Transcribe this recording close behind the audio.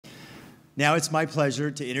Now it's my pleasure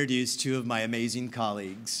to introduce two of my amazing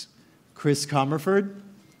colleagues, Chris Comerford,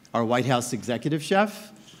 our White House Executive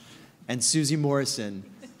Chef, and Susie Morrison,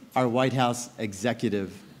 our White House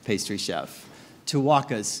Executive Pastry Chef, to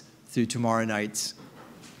walk us through tomorrow night's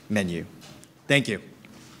menu. Thank you.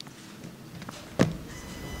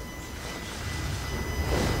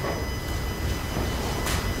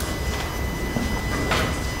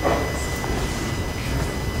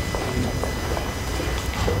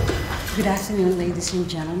 Good afternoon, ladies and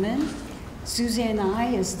gentlemen. Susie and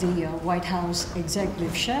I, as the White House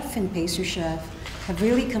Executive Chef and Pastry Chef, have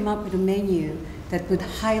really come up with a menu that would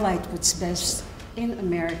highlight what's best in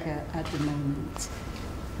America at the moment.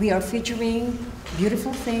 We are featuring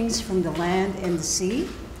beautiful things from the land and the sea.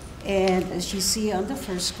 And as you see on the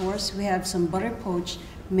first course, we have some butter poached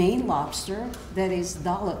Maine lobster that is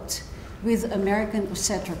dolloped with American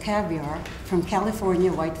Osetra caviar from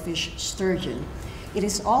California whitefish sturgeon. It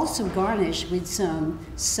is also garnished with some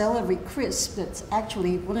celery crisp that's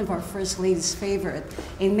actually one of our First Lady's favorite,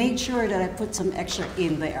 and made sure that I put some extra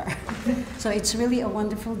in there. So it's really a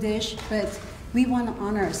wonderful dish, but we want to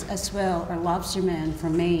honor as well our lobstermen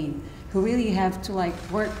from Maine, who really have to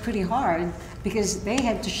work pretty hard because they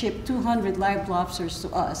had to ship 200 live lobsters to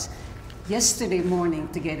us yesterday morning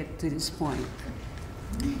to get it to this point.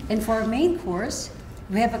 And for our main course,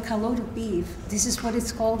 we have a caldo beef. This is what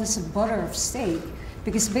it's called as a butter of steak,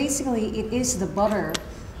 because basically it is the butter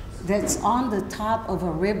that's on the top of a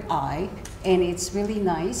rib eye, and it's really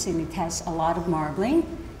nice, and it has a lot of marbling.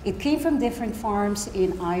 It came from different farms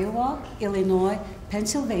in Iowa, Illinois,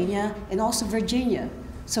 Pennsylvania, and also Virginia.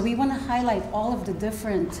 So we want to highlight all of the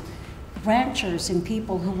different ranchers and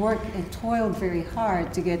people who worked and toiled very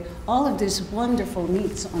hard to get all of these wonderful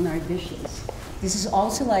meats on our dishes. This is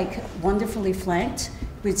also wonderfully flanked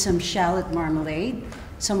with some shallot marmalade,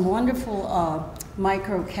 some wonderful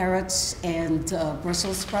micro carrots and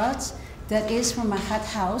Brussels sprouts. That is from a hot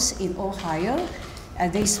house in Ohio.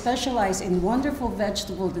 They specialize in wonderful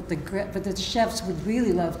vegetables that the chefs would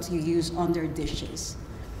really love to use on their dishes.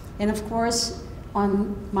 And of course,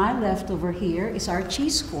 on my left over here is our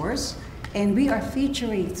cheese course, and we are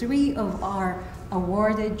featuring 3 of our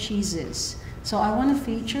awarded cheeses. So I want to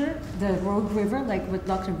feature the Rogue River, like what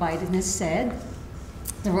Dr. Biden has said,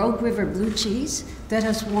 the Rogue River blue cheese that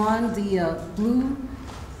has won the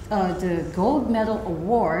gold medal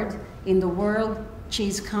award in the World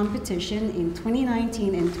Cheese Competition in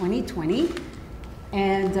 2019 and 2020.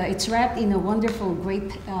 And it's wrapped in a wonderful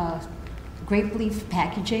grape leaf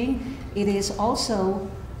packaging. It is also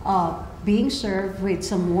being served with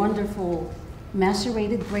some wonderful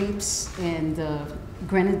macerated grapes and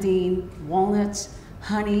grenadine, walnuts,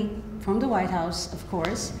 honey from the White House, of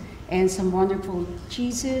course, and some wonderful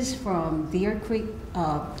cheeses from Deer Creek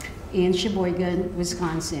in Sheboygan,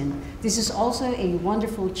 Wisconsin. This is also a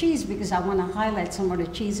wonderful cheese because I want to highlight some of the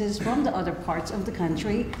cheeses from the other parts of the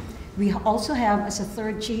country. We also have as a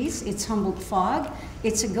third cheese, it's Humboldt Fog.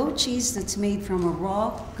 It's a goat cheese that's made from a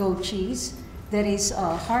raw goat cheese that is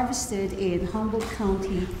harvested in Humboldt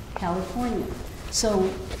County, California. So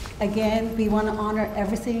again, we want to honor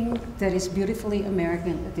everything that is beautifully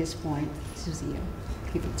American at this point. Susie,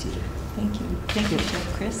 I'll give it to you. Thank you. Thank you,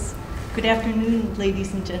 Chef Chris. Good afternoon,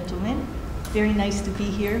 ladies and gentlemen. Very nice to be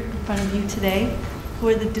here in front of you today.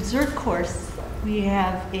 For the dessert course, we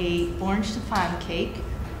have a orange chiffon cake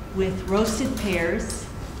with roasted pears,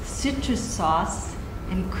 citrus sauce,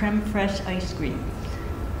 and creme fraiche ice cream.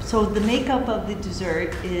 So the makeup of the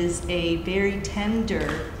dessert is a very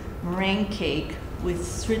tender meringue cake with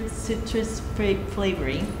citrus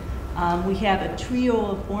flavoring. We have a trio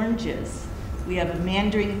of oranges. We have a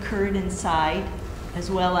mandarin curd inside,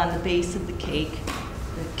 as well on the base of the cake.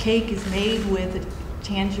 The cake is made with a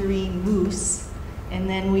tangerine mousse, and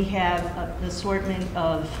then we have an assortment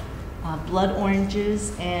of blood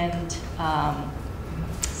oranges and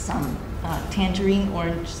some tangerine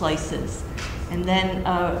orange slices. And then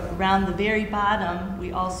around the very bottom,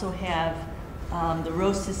 we also have the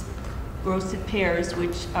roasted pears,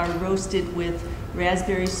 which are roasted with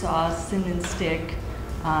raspberry sauce, cinnamon stick,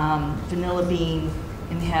 vanilla bean,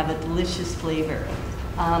 and have a delicious flavor.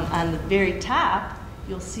 On the very top,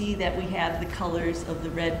 you'll see that we have the colors of the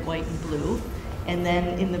red, white, and blue. And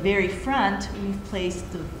then in the very front, we've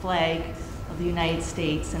placed the flag of the United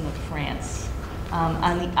States and of France.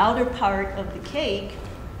 On the outer part of the cake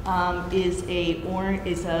is a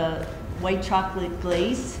white chocolate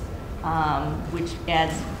glaze, which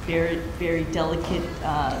adds very, very delicate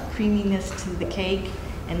creaminess to the cake.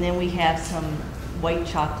 And then we have some white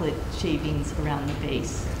chocolate shavings around the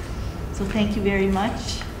base. So thank you very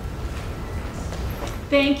much.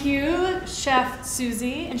 Thank you, Chef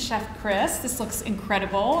Susie and Chef Chris. This looks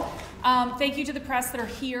incredible. Thank you to the press that are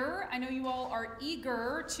here. I know you all are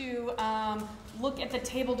eager to look at the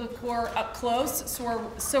table decor up close,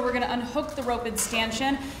 so we're going to unhook the rope and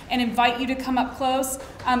stanchion and invite you to come up close.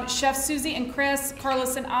 Chef Susie and Chris,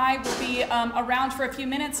 Carlos and I will be around for a few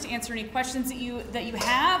minutes to answer any questions that you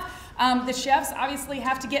have. The chefs obviously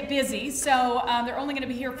have to get busy, so they're only going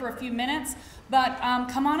to be here for a few minutes, but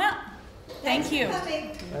come on up. Thank you.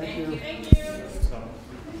 Thank you. Thank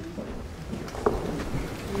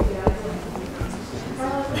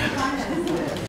you.